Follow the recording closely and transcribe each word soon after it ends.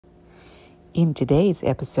In today's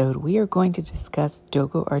episode, we are going to discuss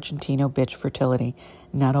Dogo Argentino Bitch fertility,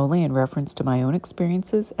 not only in reference to my own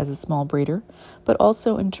experiences as a small breeder, but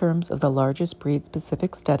also in terms of the largest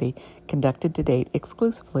breed-specific study conducted to date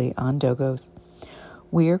exclusively on dogos.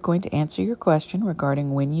 We are going to answer your question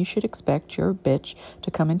regarding when you should expect your bitch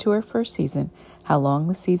to come into her first season, how long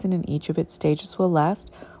the season in each of its stages will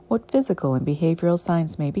last, what physical and behavioral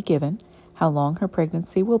signs may be given, how long her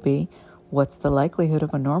pregnancy will be, what's the likelihood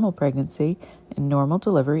of a normal pregnancy and normal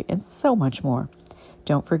delivery, and so much more.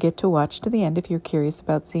 Don't forget to watch to the end if you're curious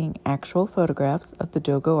about seeing actual photographs of the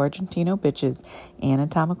Dogo Argentino Bitch's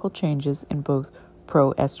anatomical changes in both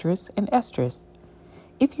proestrus and estrus.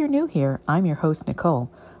 If you're new here, I'm your host, Nicole.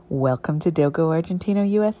 Welcome to Dogo Argentino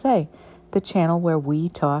USA, the channel where we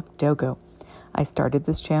talk Dogo. I started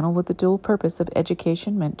this channel with the dual purpose of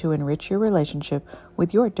education meant to enrich your relationship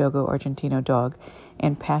with your Dogo Argentino dog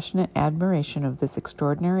and passionate admiration of this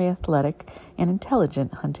extraordinary athletic and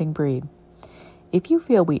intelligent hunting breed. If you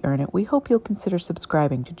feel we earn it, we hope you'll consider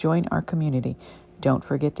subscribing to join our community. Don't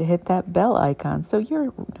forget to hit that bell icon so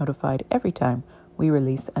you're notified every time we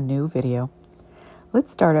release a new video.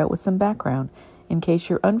 Let's start out with some background in case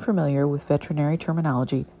you're unfamiliar with veterinary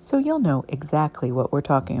terminology so you'll know exactly what we're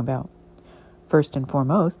talking about. First and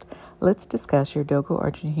foremost, let's discuss your Dogo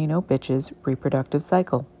Argentino Bitch's reproductive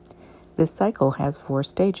cycle. This cycle has 4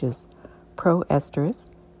 stages: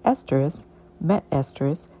 proestrus, estrus,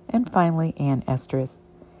 metestrus, and finally anestrus.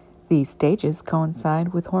 These stages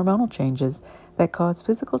coincide with hormonal changes that cause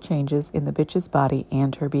physical changes in the bitch's body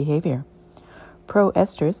and her behavior.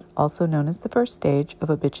 Proestrus, also known as the first stage of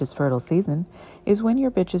a bitch's fertile season, is when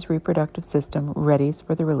your bitch's reproductive system readies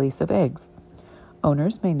for the release of eggs.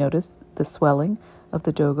 Owners may notice the swelling of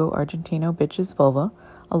the Dogo Argentino Bitch's vulva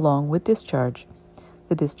along with discharge.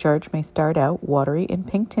 The discharge may start out watery and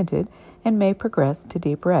pink-tinted and may progress to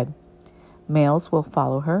deep red. Males will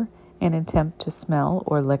follow her and attempt to smell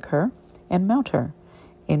or lick her and mount her.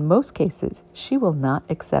 In most cases, she will not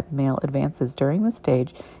accept male advances during this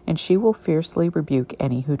stage, and she will fiercely rebuke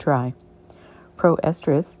any who try.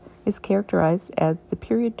 Proestrus is characterized as the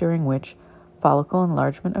period during which follicle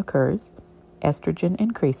enlargement occurs, estrogen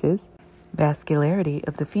increases, vascularity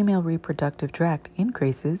of the female reproductive tract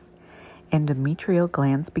increases, endometrial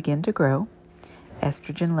glands begin to grow,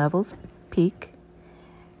 estrogen levels peak,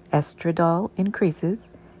 estradiol increases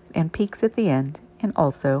and peaks at the end, and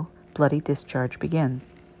also bloody discharge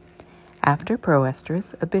begins. After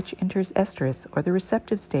proestrus, a bitch enters estrus, or the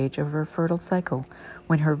receptive stage of her fertile cycle,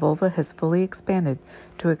 when her vulva has fully expanded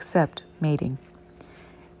to accept mating.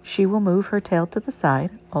 She will move her tail to the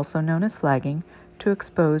side, also known as flagging, to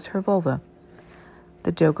expose her vulva.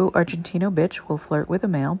 The Dogo Argentino bitch will flirt with a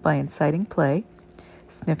male by inciting play,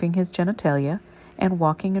 sniffing his genitalia, and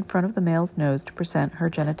walking in front of the male's nose to present her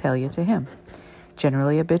genitalia to him.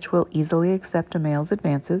 Generally, a bitch will easily accept a male's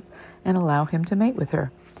advances and allow him to mate with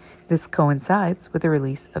her. This coincides with the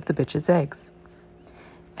release of the bitch's eggs.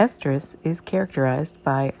 Estrus is characterized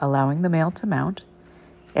by allowing the male to mount,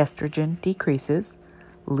 estrogen decreases,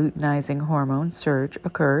 luteinizing hormone surge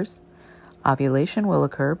occurs. Ovulation will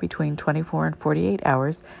occur between 24 and 48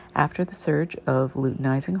 hours after the surge of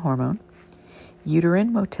luteinizing hormone.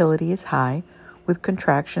 Uterine motility is high, with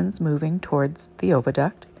contractions moving towards the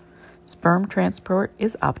oviduct. Sperm transport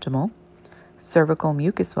is optimal. Cervical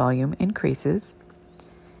mucus volume increases.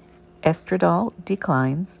 Estradiol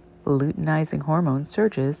declines. Luteinizing hormone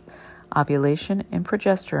surges. Ovulation and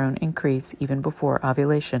progesterone increase even before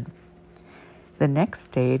ovulation. The next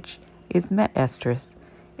stage is metestrus.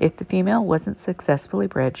 If the female wasn't successfully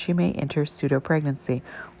bred, she may enter pseudo pregnancy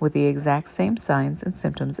with the exact same signs and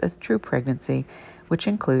symptoms as true pregnancy, which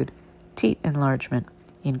include teat enlargement,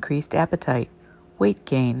 increased appetite, weight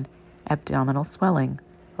gain, abdominal swelling,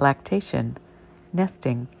 lactation,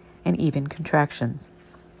 nesting, and even contractions.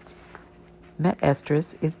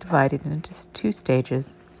 Metestrus is divided into 2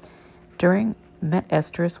 stages. During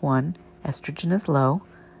metestrus 1, estrogen is low,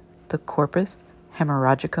 the corpus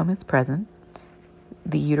hemorrhagicum is present,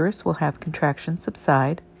 the uterus will have contractions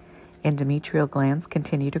subside, endometrial glands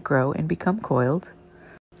continue to grow and become coiled,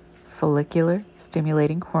 follicular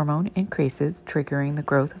stimulating hormone increases, triggering the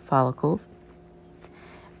growth of follicles.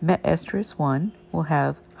 Metestrus 1 will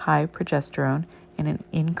have high progesterone and an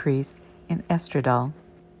increase in estradiol.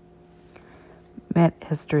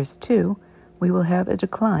 Metestrus 2, we will have a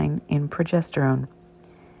decline in progesterone.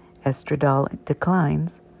 Estradiol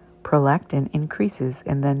declines, prolactin increases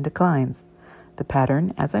and then declines. The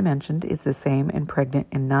pattern, as I mentioned, is the same in pregnant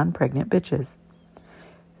and non-pregnant bitches.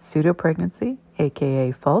 Pseudo pregnancy,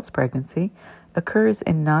 aka false pregnancy, occurs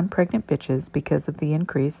in non-pregnant bitches because of the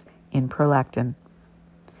increase in prolactin.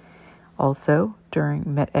 Also, during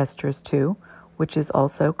Estrus 2, which is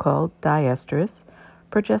also called Estrus,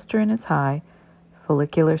 progesterone is high,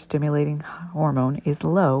 follicular stimulating hormone is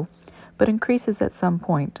low, but increases at some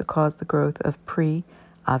point to cause the growth of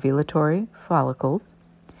pre-ovulatory follicles.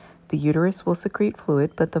 The uterus will secrete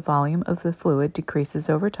fluid, but the volume of the fluid decreases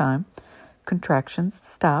over time. Contractions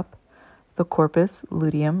stop. The corpus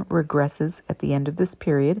luteum regresses at the end of this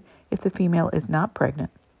period if the female is not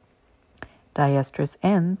pregnant. Diestrus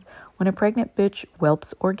ends when a pregnant bitch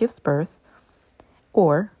whelps or gives birth,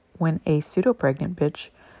 or when a pseudo-pregnant bitch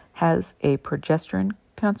has a progesterone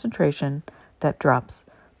concentration that drops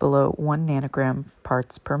below 1 nanogram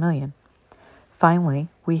parts per million. Finally,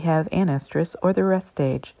 we have anestrus, or the rest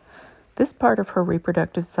stage. This part of her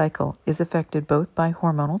reproductive cycle is affected both by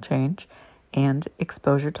hormonal change and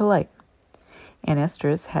exposure to light.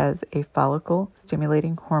 Anestrus has a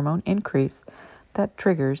follicle-stimulating hormone increase that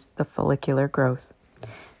triggers the follicular growth.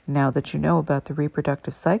 Now that you know about the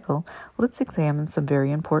reproductive cycle, let's examine some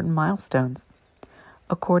very important milestones.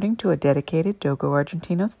 According to a dedicated Dogo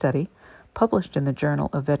Argentino study published in the Journal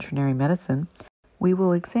of Veterinary Medicine, we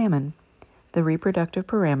will examine the reproductive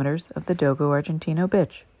parameters of the Dogo Argentino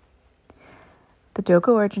Bitch. The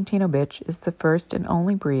Dogo Argentino Bitch is the first and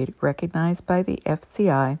only breed recognized by the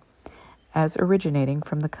FCI as originating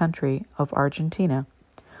from the country of Argentina.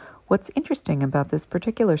 What's interesting about this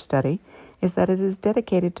particular study is that it is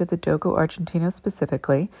dedicated to the Dogo Argentino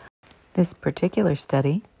specifically. This particular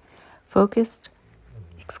study focused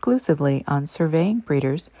exclusively on surveying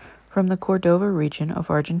breeders from the Cordova region of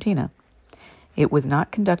Argentina. It was not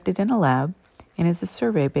conducted in a lab and is a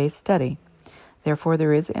survey-based study. Therefore,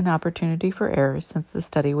 there is an opportunity for error since the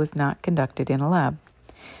study was not conducted in a lab.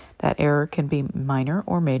 That error can be minor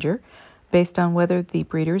or major based on whether the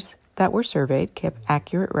breeders that were surveyed kept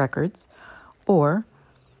accurate records or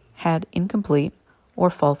had incomplete or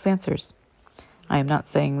false answers. I am not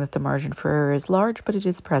saying that the margin for error is large, but it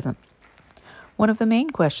is present. One of the main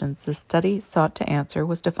questions the study sought to answer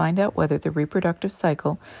was to find out whether the reproductive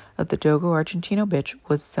cycle of the Dogo Argentino Bitch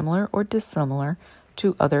was similar or dissimilar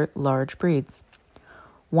to other large breeds.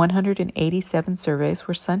 187 surveys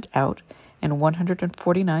were sent out, and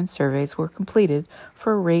 149 surveys were completed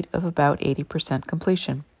for a rate of about 80%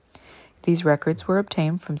 completion. These records were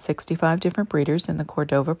obtained from 65 different breeders in the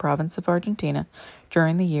Cordova province of Argentina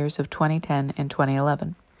during the years of 2010 and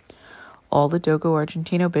 2011. All the Dogo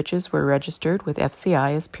Argentino bitches were registered with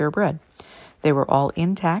FCI as purebred. They were all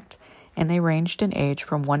intact, and they ranged in age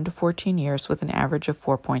from 1 to 14 years with an average of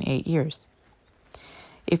 4.8 years.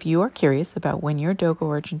 If you are curious about when your Dogo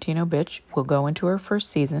Argentino bitch will go into her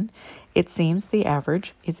first season, it seems the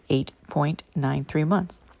average is 8.93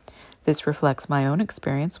 months. This reflects my own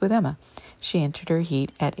experience with Emma. She entered her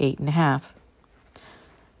heat at 8.5.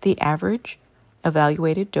 The average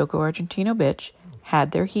evaluated Dogo Argentino bitch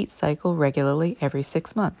had their heat cycle regularly every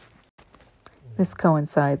 6 months. This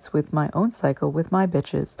coincides with my own cycle with my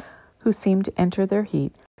bitches, who seem to enter their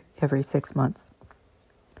heat every 6 months.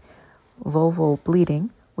 Vulval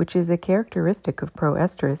bleeding, which is a characteristic of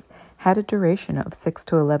proestrus, had a duration of 6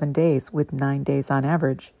 to 11 days with 9 days on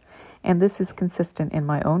average, and this is consistent in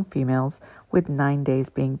my own females, with 9 days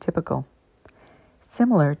being typical.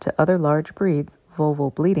 Similar to other large breeds,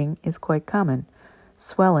 vulval bleeding is quite common,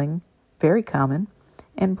 swelling very common,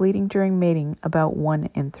 and bleeding during mating about 1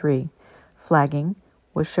 in 3. Flagging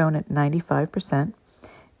was shown at 95%,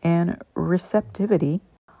 and receptivity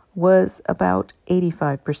was about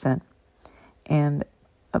 85%, and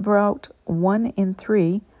about 1 in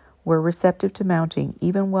 3 were receptive to mounting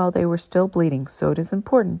even while they were still bleeding, so it is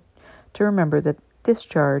important to remember that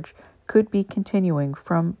discharge could be continuing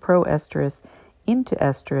from proestrus into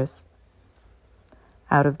estrus.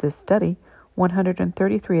 Out of this study,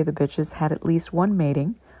 133 of the bitches had at least one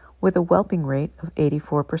mating with a whelping rate of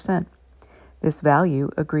 84%. This value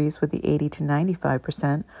agrees with the 80 to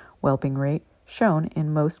 95% whelping rate shown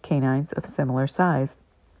in most canines of similar size.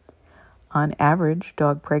 On average,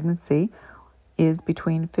 dog pregnancy is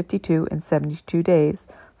between 52 and 72 days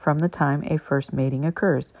from the time a first mating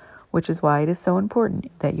occurs, which is why it is so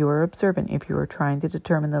important that you are observant if you are trying to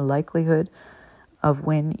determine the likelihood of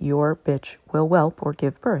when your bitch will whelp or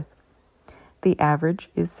give birth. The average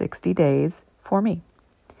is 60 days for me.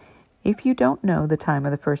 If you don't know the time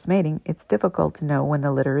of the first mating, it's difficult to know when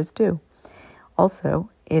the litter is due. Also,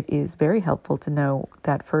 it is very helpful to know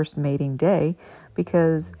that first mating day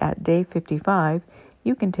because at day 55,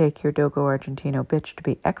 you can take your Dogo Argentino bitch to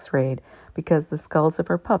be x-rayed because the skulls of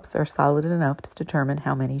her pups are solid enough to determine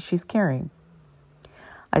how many she's carrying.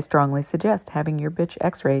 I strongly suggest having your bitch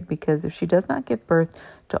x-rayed because if she does not give birth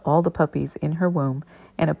to all the puppies in her womb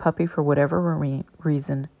and a puppy for whatever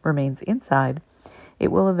reason remains inside,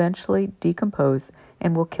 it will eventually decompose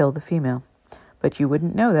and will kill the female. But you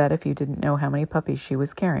wouldn't know that if you didn't know how many puppies she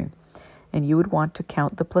was carrying, and you would want to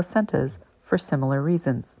count the placentas for similar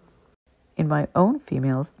reasons. In my own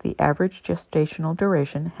females, the average gestational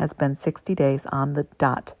duration has been 60 days on the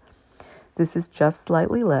dot. This is just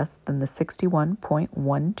slightly less than the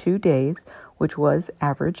 61.12 days, which was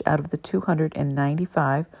average out of the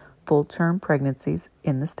 295 full-term pregnancies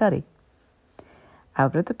in the study.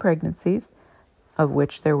 Out of the pregnancies, of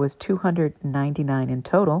which there was 299 in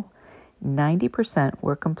total, 90%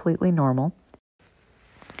 were completely normal.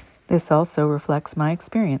 This also reflects my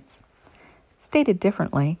experience. Stated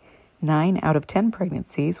differently, 9 out of 10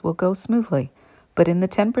 pregnancies will go smoothly, but in the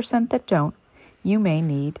 10% that don't, you may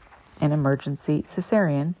need an emergency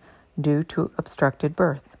cesarean due to obstructed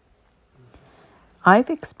birth. I've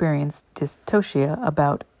experienced dystocia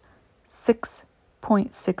about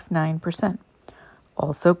 6.69%,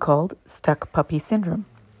 also called stuck puppy syndrome,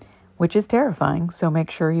 which is terrifying, so make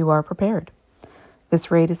sure you are prepared. This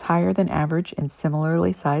rate is higher than average in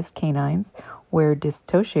similarly sized canines, where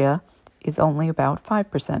dystocia is only about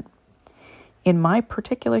 5%. In my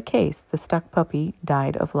particular case, the stuck puppy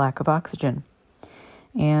died of lack of oxygen.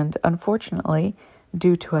 And unfortunately,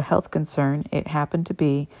 due to a health concern, it happened to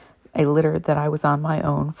be a litter that I was on my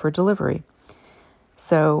own for delivery.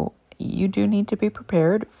 So you do need to be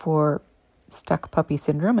prepared for stuck puppy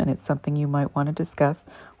syndrome, and it's something you might want to discuss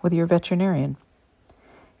with your veterinarian.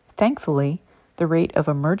 Thankfully, the rate of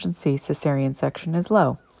emergency cesarean section is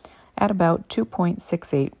low, at about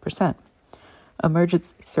 2.68%.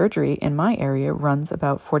 Emergency surgery in my area runs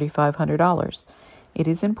about $4,500. It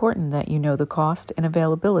is important that you know the cost and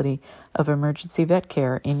availability of emergency vet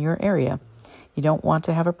care in your area. You don't want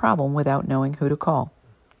to have a problem without knowing who to call.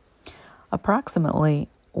 Approximately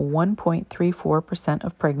 1.34%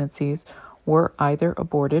 of pregnancies were either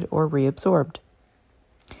aborted or reabsorbed.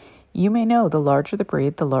 You may know the larger the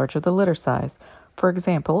breed, the larger the litter size. For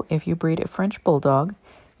example, if you breed a French Bulldog,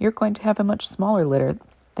 you're going to have a much smaller litter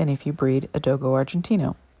than if you breed a Dogo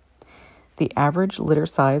Argentino. The average litter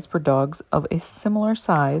size for dogs of a similar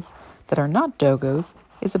size that are not Dogos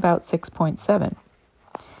is about 6.7.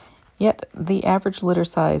 Yet the average litter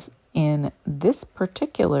size in this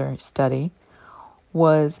particular study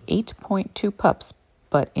was 8.2 pups,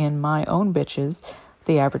 but in my own bitches,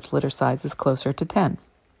 the average litter size is closer to 10.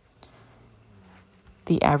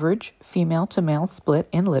 The average female-to-male split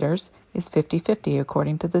in litters is 50-50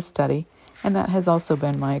 according to this study, and that has also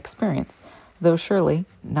been my experience, though surely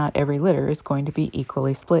not every litter is going to be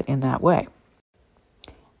equally split in that way.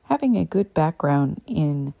 Having a good background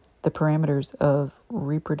in the parameters of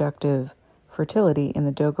reproductive fertility in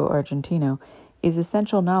the Dogo Argentino is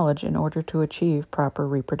essential knowledge in order to achieve proper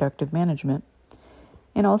reproductive management,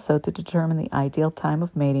 and also to determine the ideal time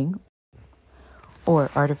of mating or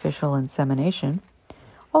artificial insemination,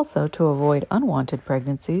 also to avoid unwanted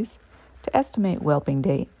pregnancies, to estimate whelping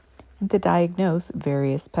date, and to diagnose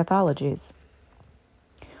various pathologies.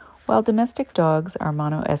 While domestic dogs are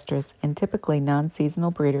monoestrus and typically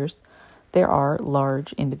non-seasonal breeders, there are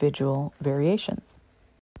large individual variations.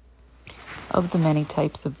 Of the many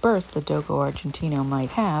types of births a Dogo Argentino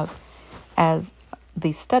might have, as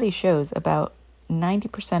the study shows, about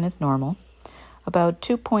 90% is normal, about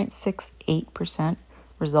 2.68%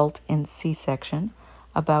 result in C-section,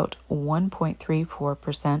 about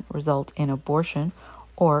 1.34% result in abortion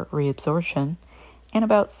or reabsorption, and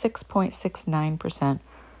about 6.69%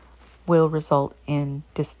 will result in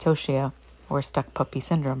dystocia or stuck puppy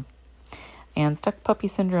syndrome. And stuck puppy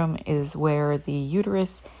syndrome is where the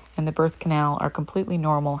uterus and the birth canal are completely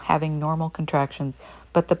normal, having normal contractions,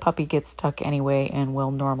 but the puppy gets stuck anyway and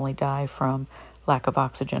will normally die from lack of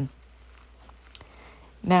oxygen.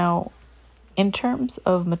 Now, in terms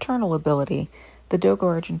of maternal ability, the Dogo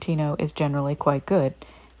Argentino is generally quite good.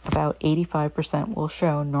 About 85% will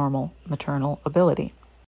show normal maternal ability.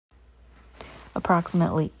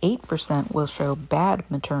 Approximately 8% will show bad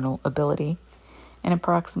maternal ability, and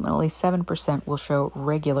approximately 7% will show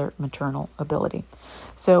regular maternal ability.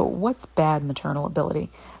 So what's bad maternal ability?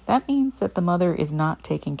 That means that the mother is not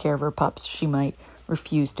taking care of her pups. She might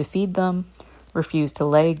refuse to feed them, refuse to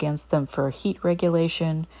lay against them for heat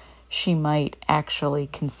regulation. She might actually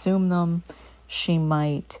consume them. She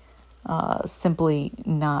might simply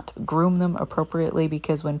not groom them appropriately,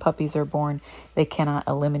 because when puppies are born, they cannot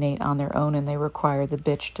eliminate on their own, and they require the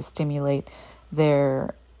bitch to stimulate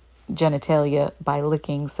their genitalia by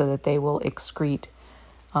licking so that they will excrete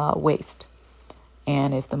waste.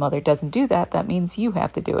 And if the mother doesn't do that, that means you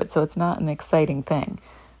have to do it. So it's not an exciting thing.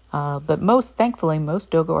 But thankfully, most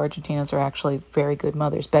Dogo Argentinos are actually very good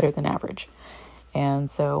mothers, better than average. And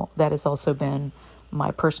so that has also been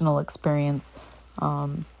my personal experience.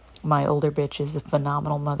 My older bitch is a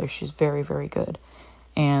phenomenal mother. She's very, very good.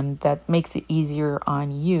 And that makes it easier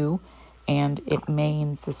on you, and it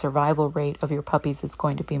means the survival rate of your puppies is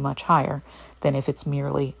going to be much higher than if it's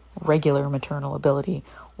merely regular maternal ability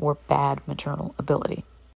or bad maternal ability.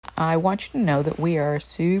 I want you to know that we are a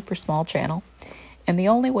super small channel, and the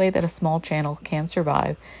only way that a small channel can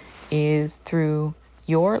survive is through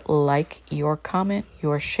your like, your comment,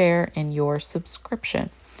 your share, and your subscription,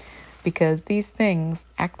 because these things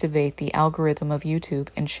activate the algorithm of YouTube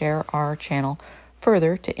and share our channel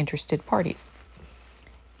further to interested parties.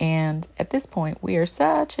 And at this point, we are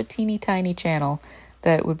such a teeny tiny channel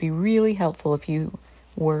that it would be really helpful if you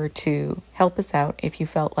were to help us out if you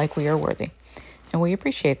felt like we are worthy. And we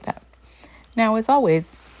appreciate that. Now, as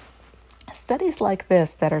always, studies like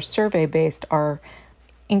this that are survey-based are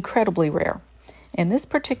incredibly rare. And this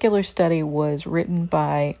particular study was written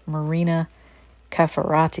by Marina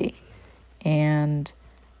Caffaratti, and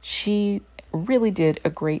she really did a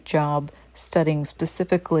great job studying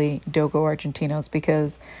specifically Dogo Argentinos,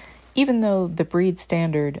 because even though the breed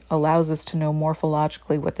standard allows us to know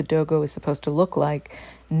morphologically what the Dogo is supposed to look like,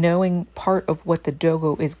 knowing part of what the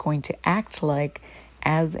Dogo is going to act like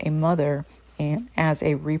as a mother and as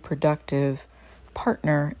a reproductive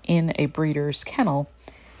partner in a breeder's kennel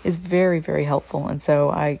is very, very helpful. And so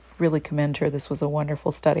I really commend her. This was a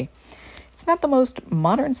wonderful study. It's not the most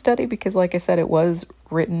modern study because, like I said, it was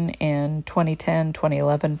written in 2010,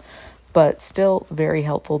 2011, but still very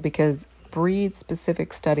helpful because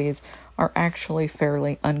breed-specific studies are actually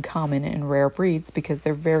fairly uncommon in rare breeds because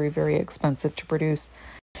they're very, very expensive to produce.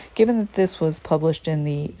 Given that this was published in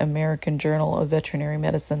the American Journal of Veterinary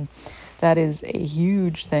Medicine, that is a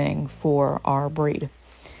huge thing for our breed.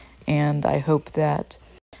 And I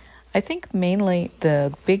think mainly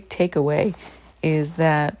the big takeaway is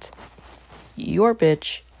that your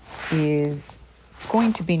bitch is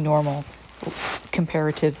going to be normal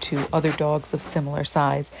comparative to other dogs of similar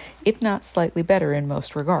size, if not slightly better in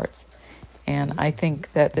most regards. And I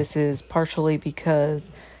think that this is partially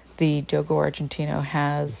because the Dogo Argentino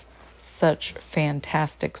has such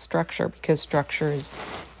fantastic structure, because structure is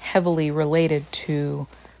heavily related to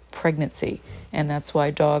pregnancy. And that's why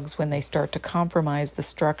dogs, when they start to compromise the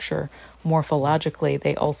structure morphologically,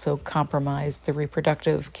 they also compromise the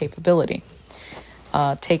reproductive capability.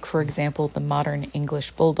 Take, for example, the modern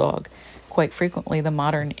English Bulldog. Quite frequently, the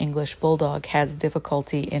modern English Bulldog has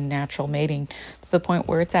difficulty in natural mating to the point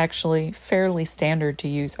where it's actually fairly standard to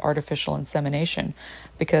use artificial insemination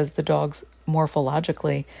because the dogs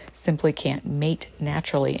morphologically simply can't mate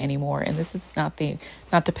naturally anymore. And this is not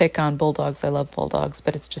to pick on bulldogs. I love bulldogs,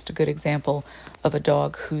 but it's just a good example of a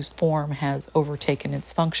dog whose form has overtaken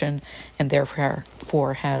its function and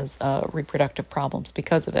therefore has reproductive problems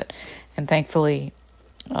because of it. And thankfully,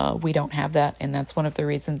 we don't have that, and that's one of the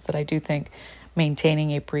reasons that I do think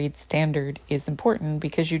maintaining a breed standard is important,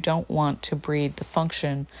 because you don't want to breed the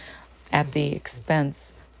function at the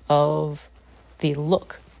expense of the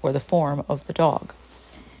look or the form of the dog.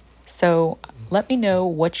 So let me know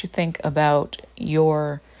what you think about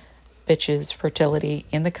your bitch's fertility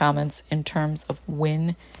in the comments in terms of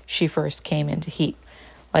when she first came into heat.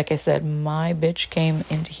 Like I said, my bitch came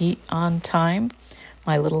into heat on time,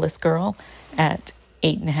 my littlest girl, at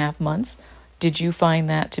 8.5 months. Did you find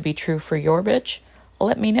that to be true for your bitch?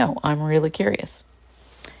 Let me know. I'm really curious.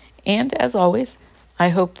 And as always, I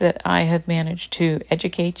hope that I have managed to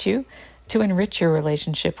educate you, to enrich your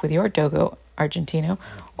relationship with your Dogo Argentino,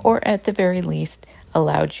 or at the very least,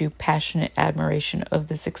 allowed you passionate admiration of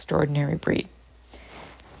this extraordinary breed.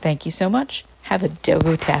 Thank you so much. Have a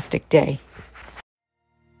Dogo-tastic day.